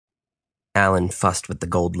Alan fussed with the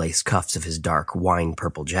gold-lace cuffs of his dark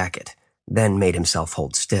wine-purple jacket, then made himself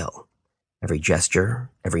hold still. Every gesture,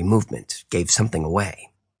 every movement gave something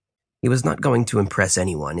away. He was not going to impress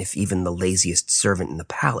anyone if even the laziest servant in the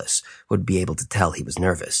palace would be able to tell he was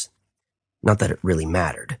nervous. Not that it really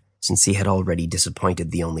mattered, since he had already disappointed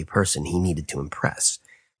the only person he needed to impress.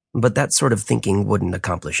 But that sort of thinking wouldn't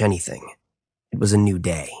accomplish anything. It was a new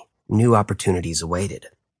day. New opportunities awaited.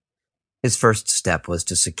 His first step was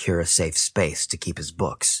to secure a safe space to keep his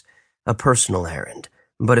books. A personal errand,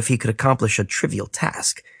 but if he could accomplish a trivial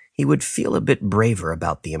task, he would feel a bit braver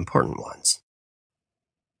about the important ones.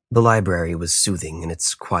 The library was soothing in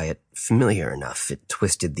its quiet, familiar enough it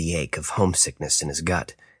twisted the ache of homesickness in his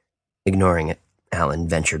gut. Ignoring it, Alan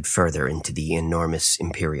ventured further into the enormous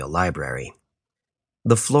Imperial Library.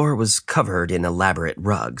 The floor was covered in elaborate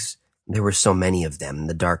rugs. There were so many of them,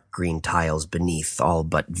 the dark green tiles beneath all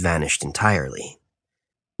but vanished entirely.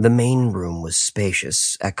 The main room was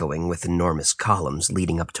spacious, echoing with enormous columns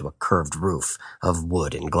leading up to a curved roof of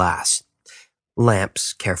wood and glass.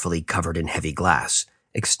 Lamps, carefully covered in heavy glass,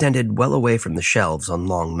 extended well away from the shelves on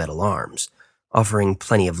long metal arms, offering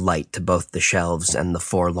plenty of light to both the shelves and the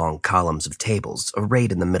 4 long columns of tables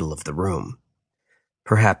arrayed in the middle of the room.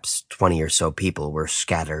 Perhaps 20 or so people were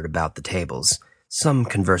scattered about the tables, some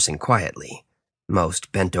conversing quietly,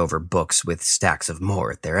 most bent over books with stacks of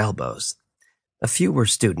more at their elbows. A few were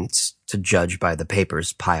students, to judge by the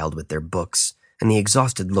papers piled with their books and the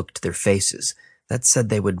exhausted look to their faces that said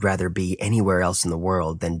they would rather be anywhere else in the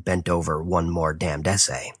world than bent over one more damned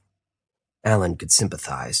essay. Alan could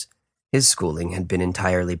sympathize. His schooling had been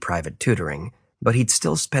entirely private tutoring, but he'd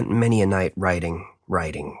still spent many a night writing,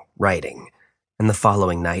 and the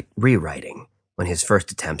following night rewriting, when his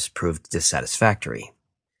first attempts proved dissatisfactory.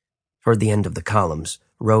 Toward the end of the columns,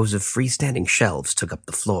 rows of freestanding shelves took up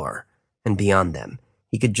the floor, and beyond them,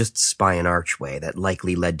 he could just spy an archway that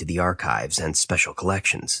likely led to the archives and special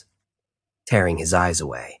collections. Tearing his eyes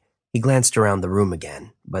away, he glanced around the room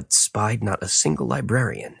again, but spied not a single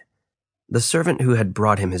librarian. The servant who had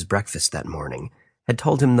brought him his breakfast that morning had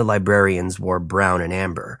told him the librarians wore brown and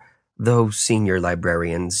amber, though senior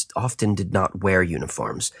librarians often did not wear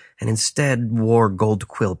uniforms and instead wore gold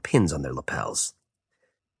quill pins on their lapels.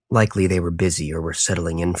 Likely they were busy or were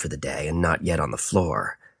settling in for the day and not yet on the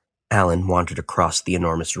floor. Alan wandered across the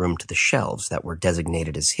enormous room to the shelves that were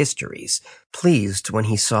designated as histories, pleased when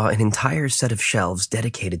he saw an entire set of shelves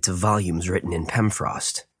dedicated to volumes written in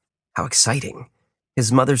Pemfrost. How exciting! His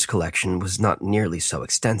mother's collection was not nearly so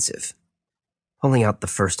extensive. Pulling out the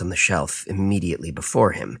first on the shelf immediately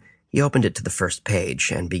before him, he opened it to the first page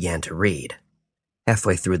and began to read.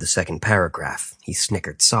 Halfway through the second paragraph, he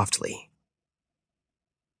snickered softly.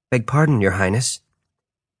 "Beg pardon, Your Highness,"